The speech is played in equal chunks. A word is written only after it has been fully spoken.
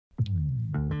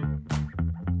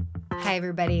Hi,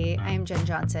 everybody. I'm Jen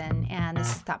Johnson, and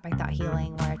this is Thought by Thought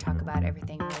Healing, where I talk about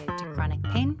everything related to chronic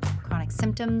pain, chronic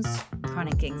symptoms,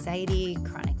 chronic anxiety,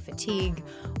 chronic fatigue,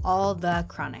 all the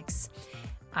chronics.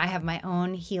 I have my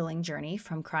own healing journey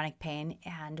from chronic pain,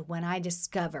 and when I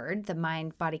discovered the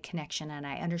mind-body connection and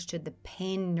I understood the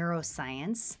pain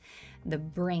neuroscience, the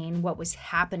brain, what was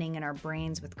happening in our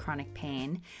brains with chronic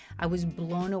pain, I was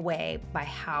blown away by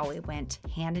how it went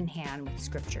hand in hand with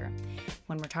scripture.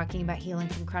 When we're talking about healing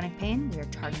from chronic pain, we are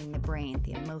targeting the brain,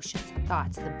 the emotions, the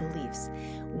thoughts, the beliefs.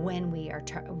 When we are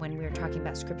talking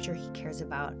about scripture, he cares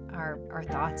about our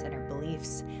thoughts and our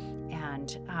beliefs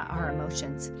and our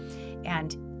emotions.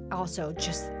 And also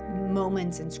just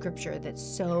moments in scripture that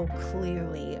so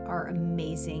clearly are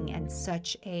amazing and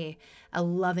such a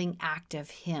loving act of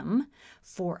him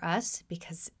for us,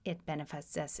 because it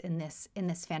benefits us in this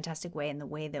fantastic way, in the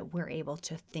way that we're able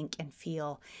to think and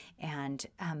feel and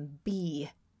be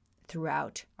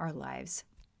throughout our lives.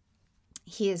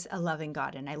 He is a loving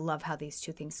God, and I love how these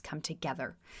two things come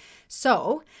together.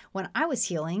 So when I was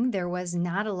healing, there was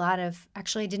not a lot of,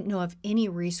 actually I didn't know of any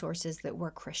resources that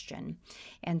were Christian.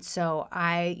 And so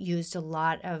I used a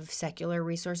lot of secular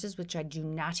resources, which I do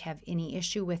not have any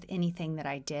issue with anything that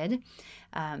I did.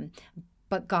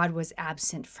 But God was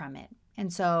absent from it.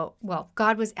 And so,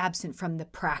 God was absent from the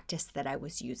practice that I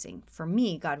was using. For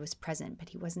me, God was present, but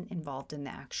he wasn't involved in the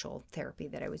actual therapy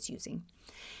that I was using.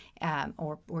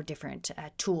 Or different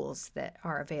tools that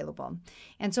are available.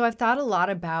 And so I've thought a lot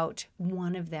about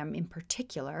one of them in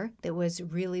particular that was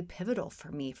really pivotal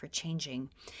for me for changing.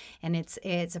 And it's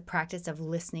a practice of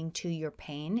listening to your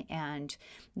pain and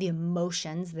the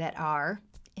emotions that are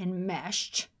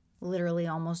enmeshed, literally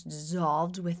almost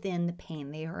dissolved within the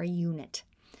pain. They are a unit.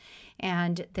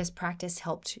 And this practice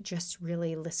helped just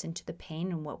really listen to the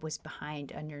pain and what was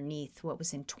behind, underneath, what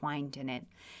was entwined in it.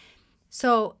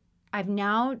 So I've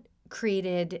now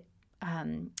created,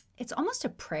 it's almost a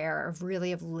prayer of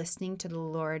listening to the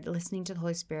Lord, listening to the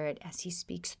Holy Spirit as he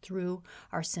speaks through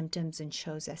our symptoms and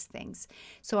shows us things.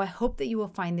 So I hope that you will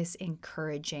find this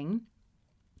encouraging.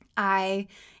 I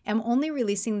am only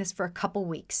releasing this for a couple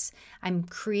weeks. I'm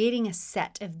creating a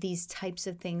set of these types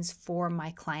of things for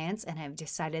my clients, and I've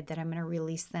decided that I'm going to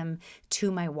release them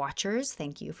to my watchers.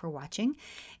 Thank you for watching,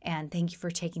 and thank you for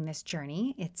taking this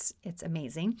journey. It's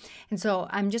amazing. And so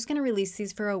I'm just going to release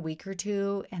these for a week or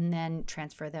two and then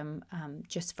transfer them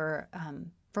just for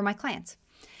my clients.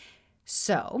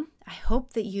 So I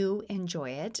hope that you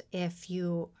enjoy it. If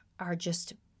you are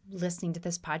just listening to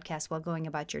this podcast while going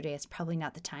about your day, it's probably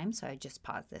not the time, so I just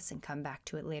pause this and come back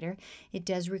to it later. It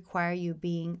does require you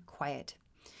being quiet.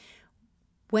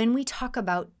 When we talk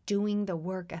about doing the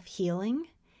work of healing,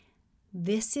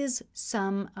 this is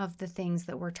some of the things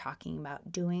that we're talking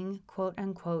about, doing quote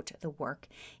unquote the work.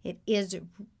 It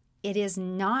is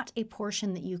not a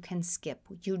portion that you can skip.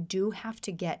 You do have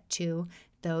to get to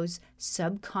those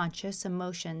subconscious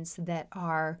emotions that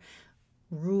are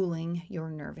ruling your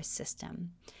nervous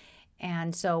system.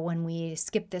 And so when we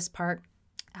skip this part,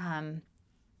 I'm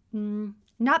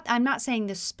not saying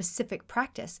this specific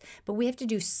practice, but we have to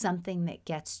do something that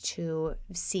gets to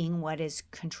seeing what is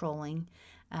controlling,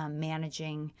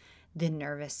 managing the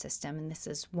nervous system. And this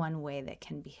is one way that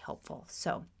can be helpful.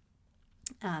 So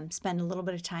spend a little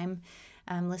bit of time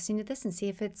listening to this and see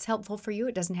if it's helpful for you.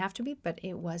 It doesn't have to be, but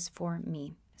it was for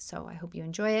me. So I hope you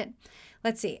enjoy it.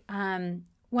 Let's see.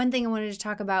 One thing I wanted to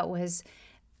talk about was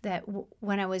that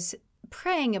when I was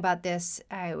praying about this,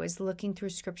 I was looking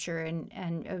through scripture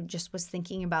and just was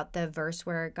thinking about the verse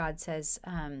where God says,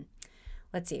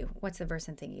 let's see, what's the verse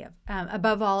I'm thinking of?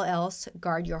 Above all else,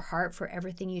 guard your heart, for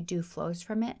everything you do flows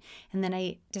from it. And then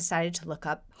I decided to look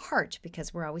up heart,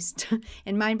 because we're always,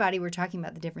 in mind body, we're talking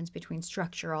about the difference between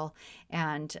structural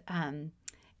and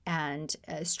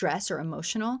stress or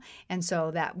emotional. And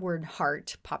so that word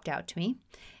heart popped out to me.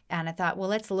 And I thought, well,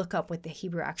 let's look up what the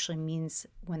Hebrew actually means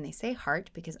when they say heart,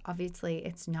 because obviously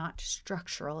it's not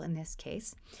structural in this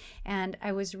case. And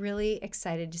I was really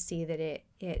excited to see that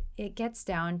it gets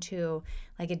down to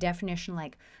like a definition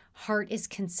like heart is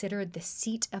considered the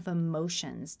seat of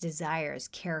emotions, desires,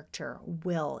 character,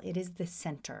 will. It is the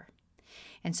center.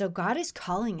 And so God is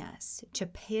calling us to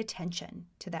pay attention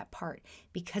to that part,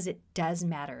 because it does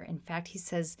matter. In fact, he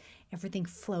says everything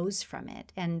flows from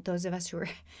it. And those of us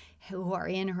who are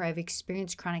in or have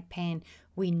experienced chronic pain,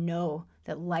 we know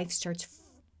that life starts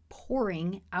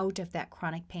pouring out of that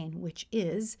chronic pain, which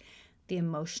is the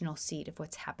emotional seat of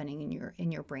what's happening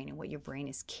in your brain and what your brain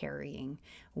is carrying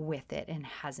with it and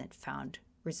hasn't found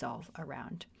resolve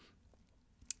around.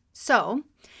 So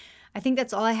I think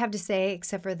that's all I have to say,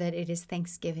 except for that it is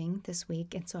Thanksgiving this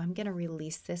week. And so I'm going to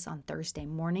release this on Thursday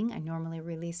morning. I normally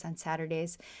release on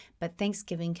Saturdays, but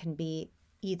Thanksgiving can be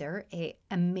either an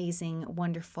amazing,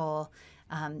 wonderful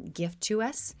gift to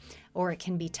us, or it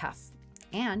can be tough.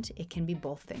 And it can be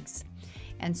both things.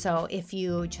 And so if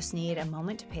you just need a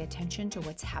moment to pay attention to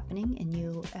what's happening in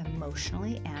you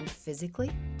emotionally and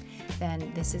physically,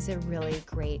 then this is a really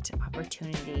great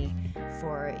opportunity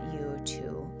for you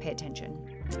to pay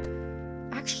attention.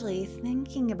 Actually,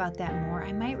 thinking about that more,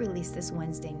 I might release this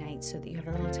Wednesday night so that you have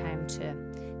a little time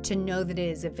to know that it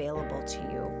is available to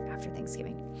you after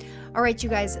Thanksgiving. All right, you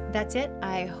guys, that's it.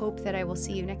 I hope that I will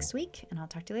see you next week, and I'll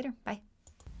talk to you later. Bye.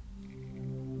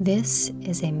 This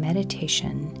is a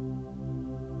meditation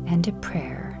and a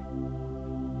prayer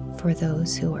for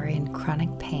those who are in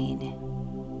chronic pain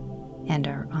and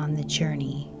are on the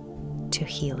journey to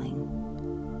healing.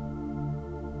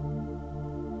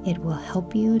 It will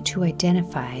help you to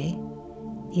identify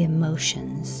the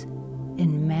emotions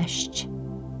enmeshed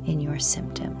in your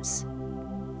symptoms.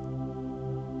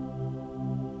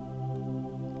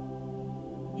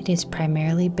 It is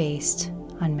primarily based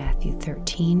on Matthew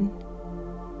 13,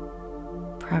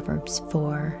 Proverbs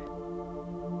 4,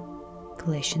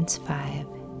 Galatians 5,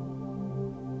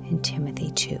 and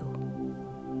Timothy 2.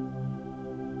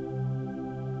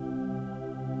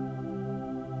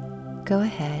 Go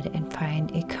ahead and find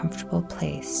a comfortable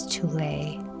place to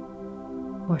lay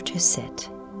or to sit.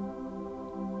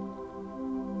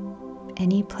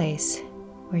 Any place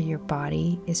where your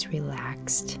body is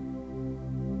relaxed,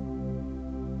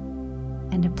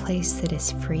 and a place that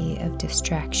is free of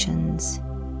distractions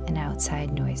and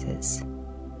outside noises.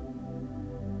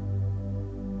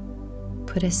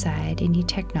 Put aside any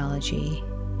technology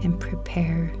and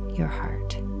prepare your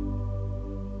heart.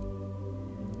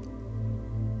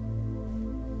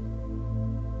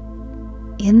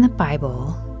 In the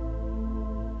Bible,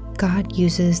 God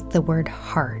uses the word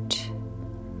heart,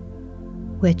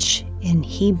 which in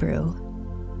Hebrew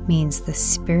means the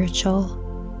spiritual,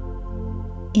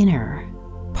 inner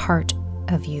part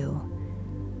of you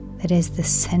that is the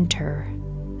center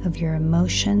of your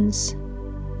emotions,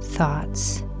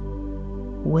 thoughts,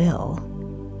 will,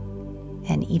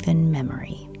 and even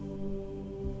memory.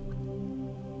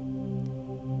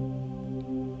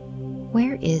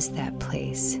 Where is that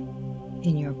place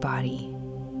in your body,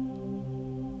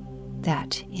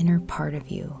 that inner part of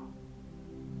you?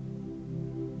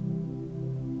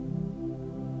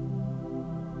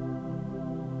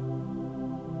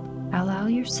 Allow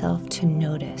yourself to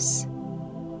notice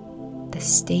the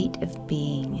state of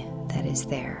being that is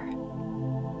there.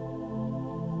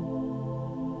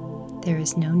 There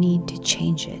is no need to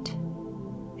change it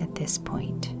at this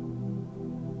point.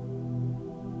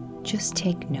 Just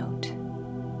take note.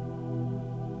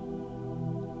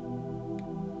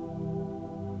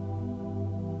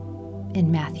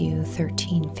 In Matthew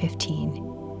 13:15,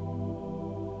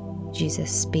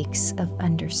 Jesus speaks of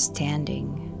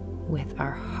understanding with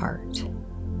our heart.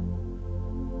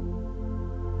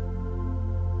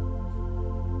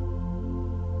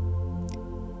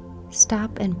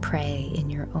 Stop and pray in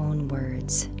your own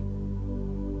words.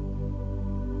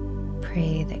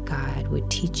 Pray that God would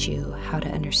teach you how to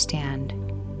understand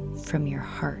from your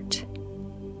heart,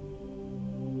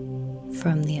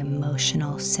 from the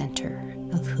emotional center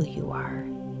of who you are.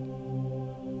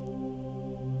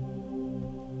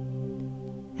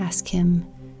 Ask Him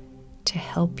to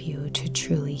help you to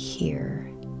truly hear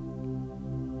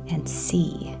and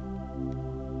see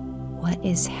what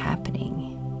is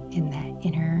happening in that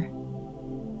inner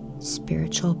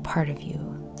spiritual part of you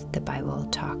that the Bible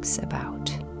talks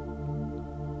about.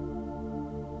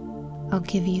 I'll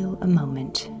give you a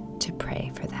moment to pray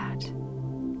for that.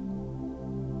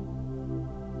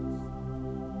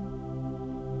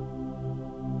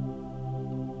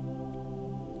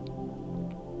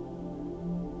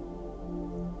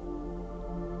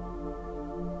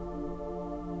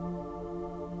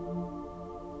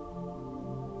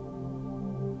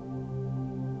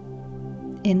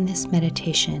 In this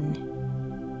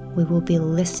meditation, we will be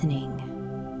listening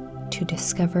to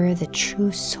discover the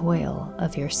true soil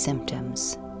of your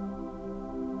symptoms.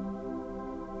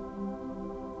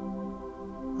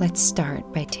 Let's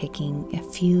start by taking a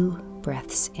few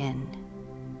breaths in.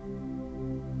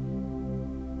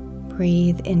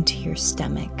 Breathe into your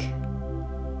stomach,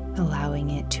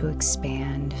 allowing it to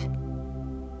expand,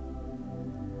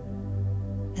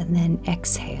 and then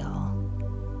exhale,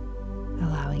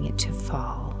 allowing it to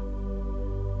fall.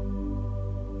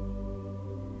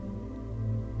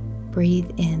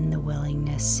 Breathe in the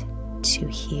willingness to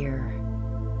hear,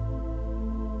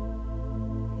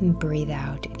 and breathe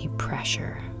out any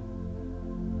pressure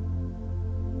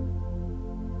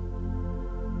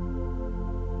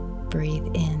Breathe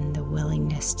in the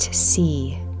willingness to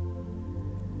see,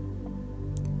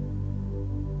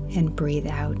 and breathe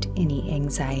out any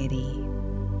anxiety.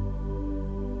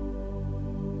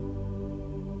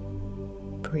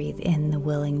 Breathe in the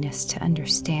willingness to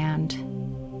understand,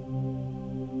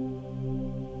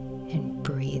 and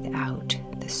breathe out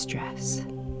the stress.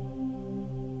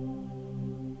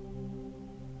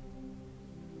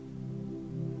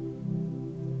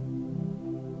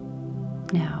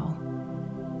 Now,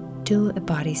 do a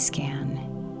body scan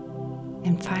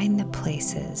and find the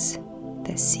places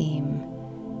that seem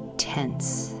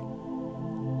tense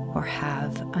or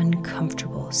have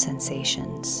uncomfortable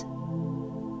sensations.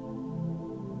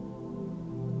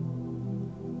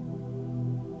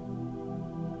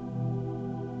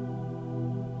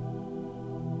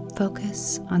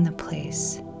 Focus on the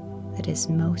place that is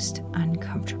most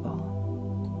uncomfortable.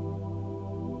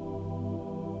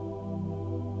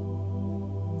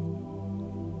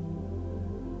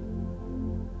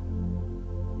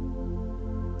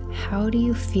 How do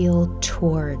you feel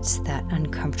towards that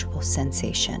uncomfortable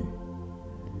sensation?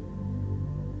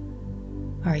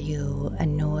 Are you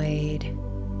annoyed,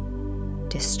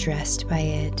 distressed by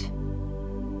it?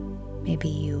 Maybe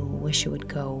you wish it would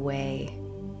go away.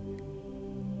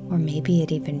 Or maybe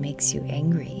it even makes you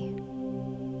angry.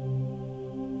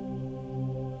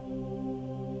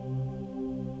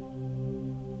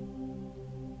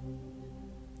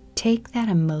 Take that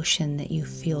emotion that you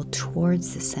feel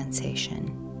towards the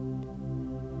sensation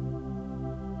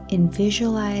and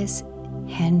visualize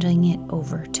handing it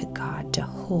over to God to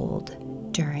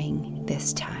hold during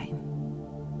this time.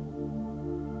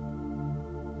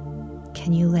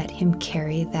 Can you let Him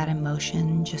carry that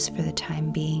emotion just for the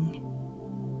time being?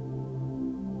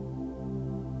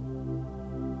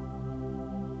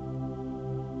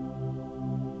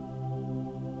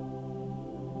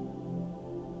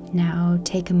 Now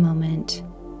take a moment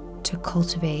to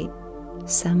cultivate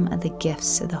some of the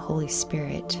gifts of the Holy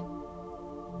Spirit.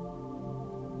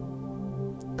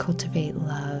 Cultivate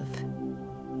love,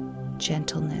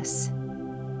 gentleness,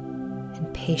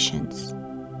 and patience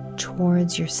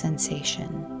towards your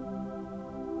sensation.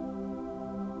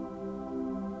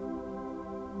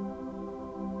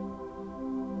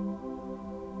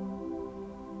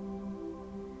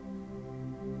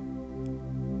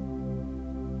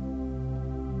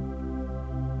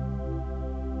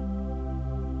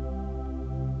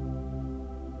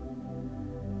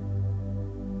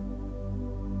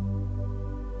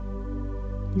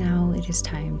 Now it is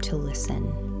time to listen.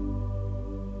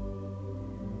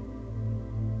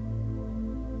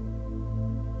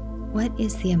 What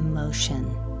is the emotion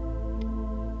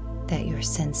that your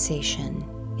sensation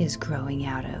is growing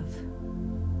out of?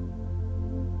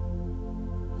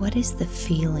 What is the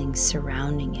feeling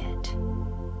surrounding it?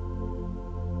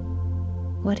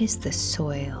 What is the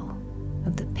soil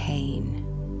of the pain?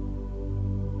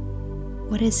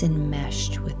 What is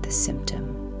enmeshed with the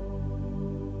symptom?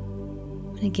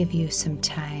 I'm going to give you some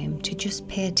time to just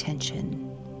pay attention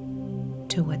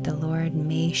to what the Lord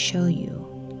may show you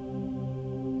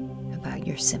about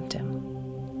your symptom.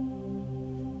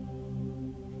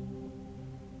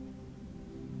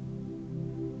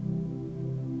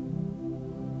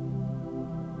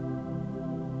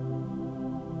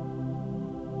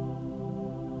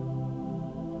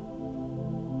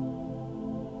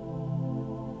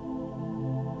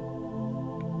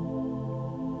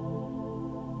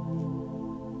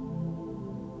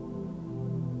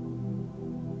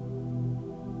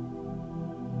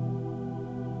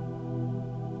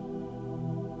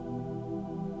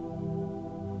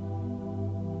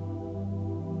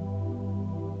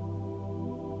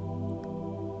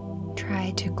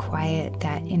 Try to quiet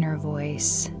that inner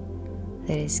voice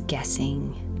that is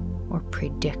guessing or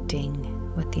predicting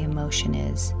what the emotion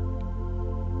is,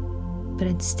 but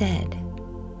instead,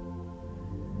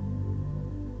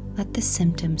 let the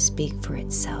symptom speak for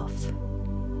itself.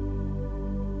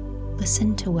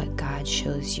 Listen to what God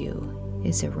shows you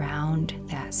is around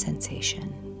that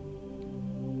sensation.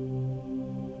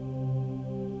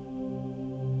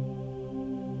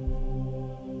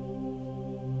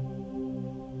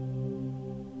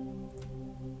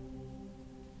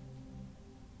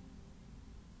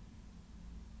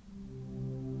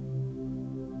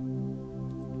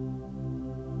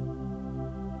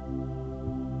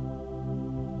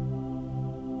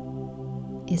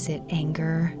 Is it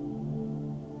anger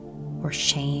or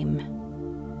shame?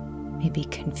 Maybe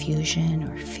confusion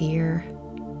or fear?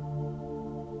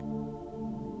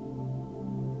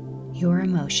 Your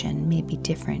emotion may be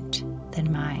different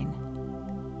than mine.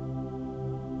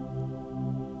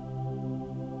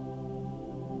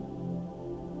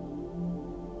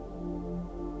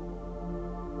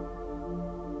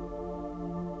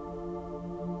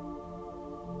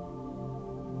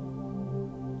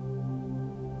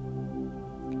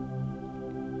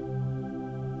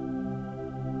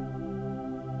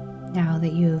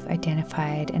 that you've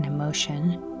identified an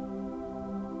emotion,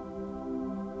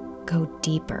 go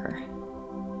deeper.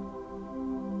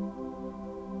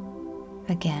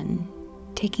 Again,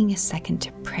 taking a second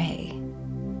to pray.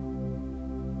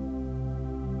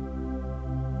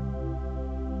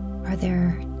 Are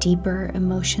there deeper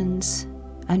emotions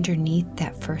underneath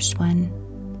that first one?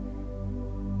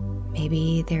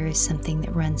 Maybe there is something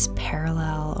that runs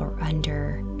parallel or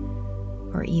under,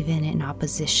 or even in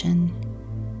opposition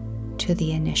to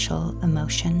the initial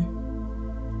emotion.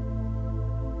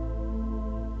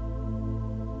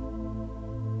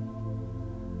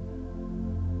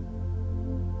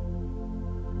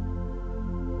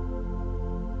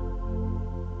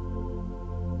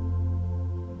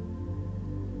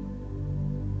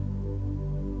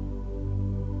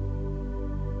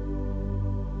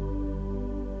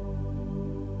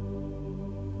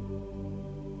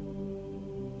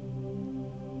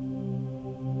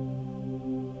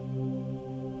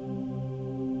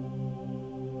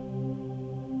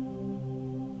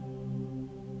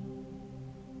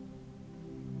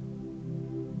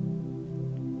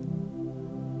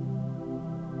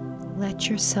 Let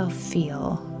yourself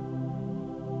feel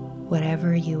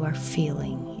whatever you are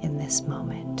feeling in this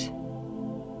moment.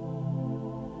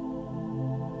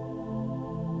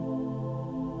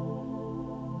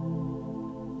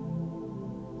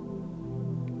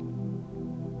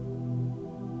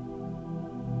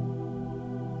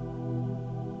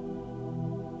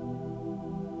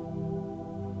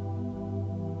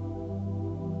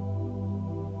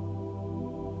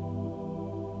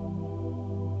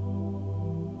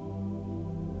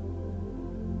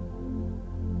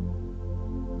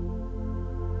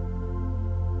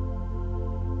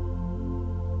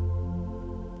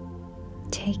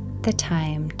 Take the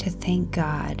time to thank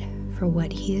God for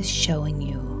what He is showing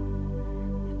you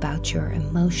about your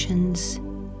emotions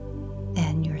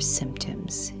and your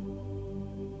symptoms.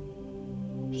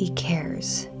 He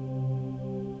cares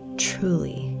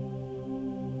truly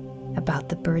about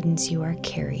the burdens you are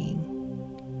carrying,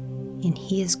 and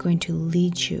He is going to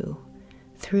lead you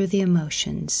through the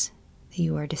emotions that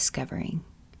you are discovering.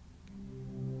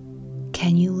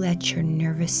 Can you let your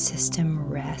nervous system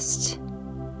rest,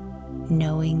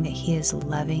 knowing that He is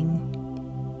loving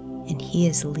and He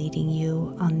is leading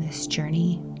you on this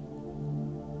journey?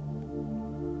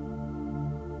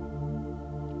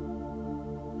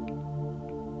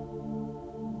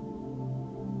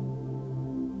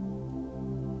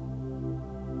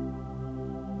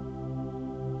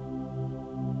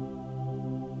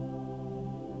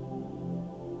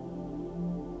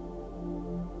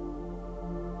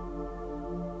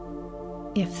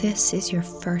 If this is your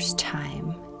first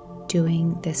time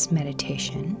doing this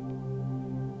meditation,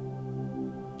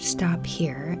 stop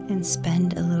here and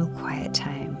spend a little quiet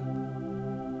time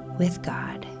with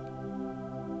God,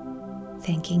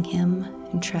 thanking Him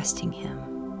and trusting Him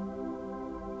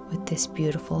with this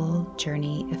beautiful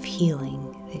journey of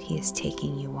healing that He is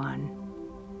taking you on.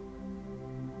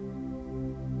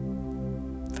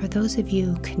 For those of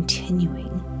you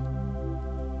continuing,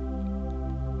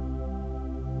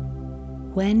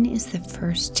 when is the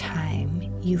first time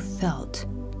you felt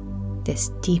this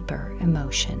deeper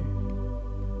emotion?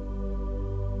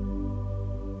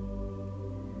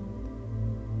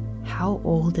 How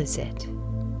old is it?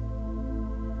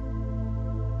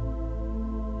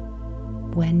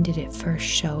 When did it first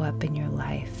show up in your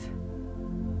life?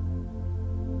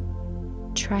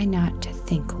 Try not to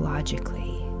think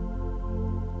logically,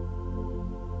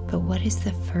 but what is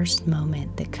the first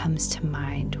moment that comes to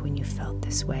mind when you felt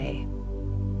this way?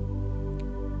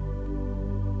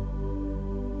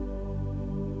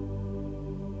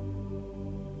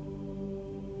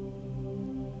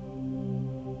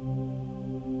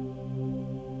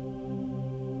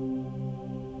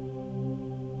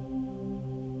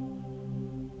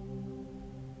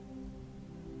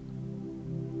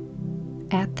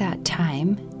 At that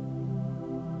time,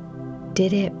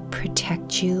 did it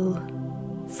protect you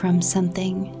from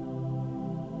something?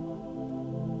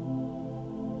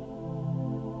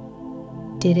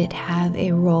 Did it have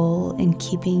a role in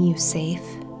keeping you safe?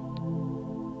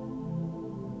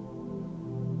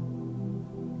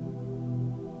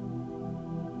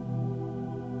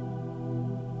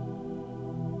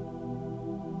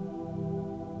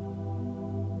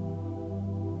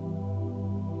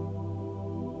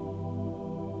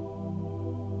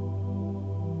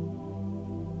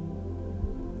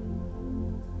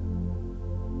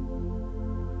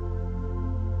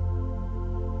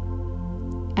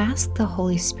 Ask the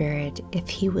Holy Spirit if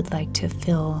He would like to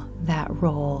fill that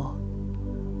role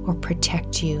or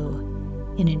protect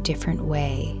you in a different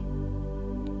way.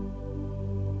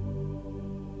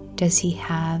 Does he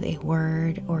have a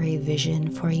word or a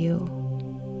vision for you?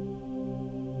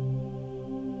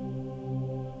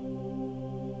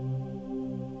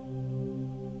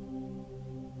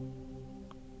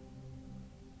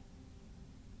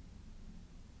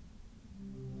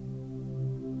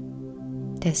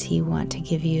 Does he want to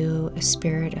give you a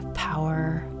spirit of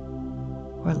power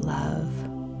or love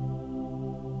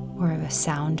or of a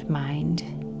sound mind?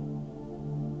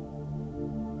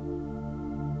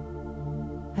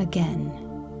 Again,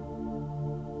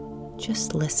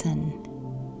 just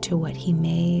listen to what he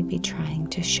may be trying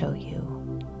to show you.